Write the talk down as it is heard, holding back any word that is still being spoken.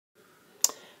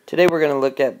Today we're going to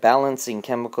look at balancing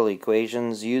chemical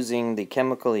equations using the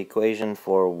chemical equation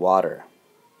for water.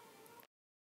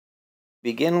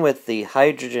 Begin with the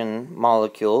hydrogen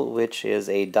molecule, which is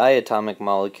a diatomic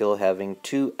molecule having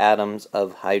 2 atoms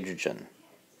of hydrogen.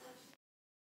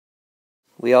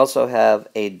 We also have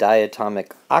a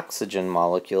diatomic oxygen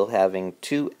molecule having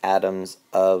 2 atoms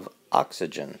of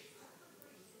oxygen.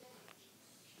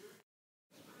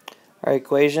 Our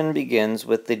equation begins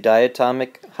with the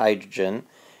diatomic hydrogen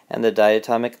and the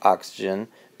diatomic oxygen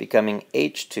becoming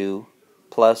H2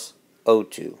 plus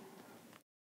O2.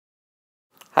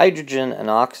 Hydrogen and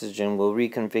oxygen will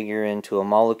reconfigure into a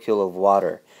molecule of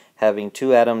water, having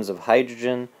 2 atoms of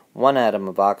hydrogen, 1 atom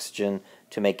of oxygen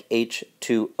to make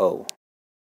H2O.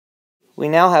 We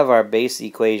now have our base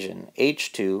equation,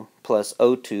 H2 plus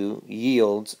O2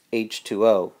 yields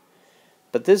H2O.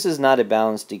 But this is not a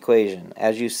balanced equation.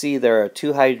 As you see, there are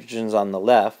 2 hydrogens on the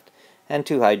left and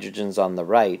 2 hydrogens on the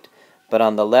right, but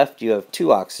on the left you have 2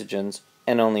 oxygens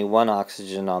and only 1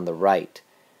 oxygen on the right.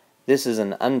 This is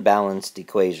an unbalanced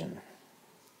equation.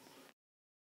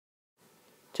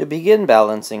 To begin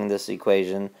balancing this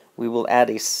equation, we will add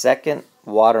a second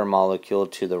water molecule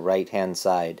to the right-hand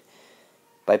side.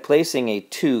 By placing a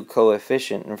 2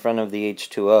 coefficient in front of the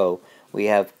H2O, we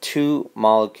have 2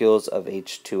 molecules of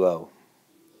H2O.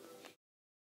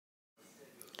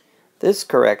 This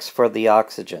corrects for the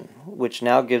oxygen, which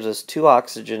now gives us 2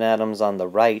 oxygen atoms on the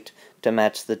right to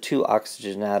match the 2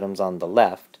 oxygen atoms on the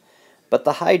left, but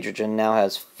the hydrogen now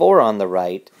has 4 on the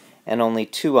right and only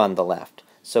 2 on the left,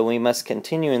 so we must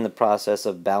continue in the process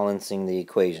of balancing the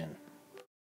equation.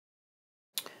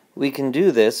 We can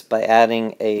do this by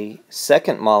adding a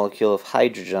second molecule of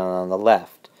hydrogen on the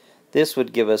left. This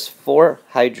would give us 4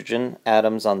 hydrogen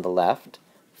atoms on the left,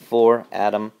 4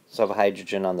 atoms of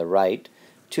hydrogen on the right,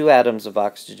 2 atoms of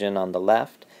oxygen on the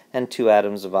left, and 2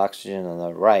 atoms of oxygen on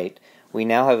the right. We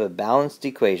now have a balanced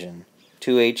equation.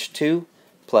 2H2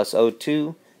 plus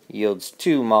O2 yields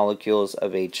 2 molecules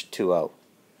of H2O.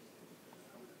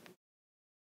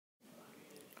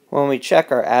 When we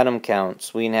check our atom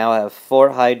counts, we now have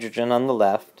 4 hydrogen on the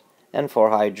left and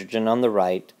 4 hydrogen on the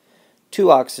right, 2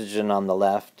 oxygen on the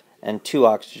left and 2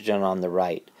 oxygen on the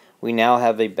right. We now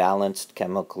have a balanced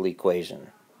chemical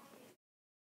equation.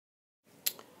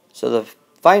 So the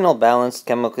final balanced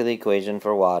chemical equation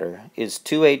for water is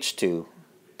 2H2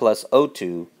 plus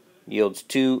O2 yields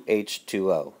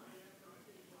 2H2O.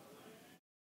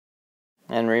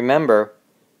 And remember,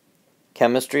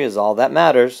 chemistry is all that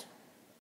matters.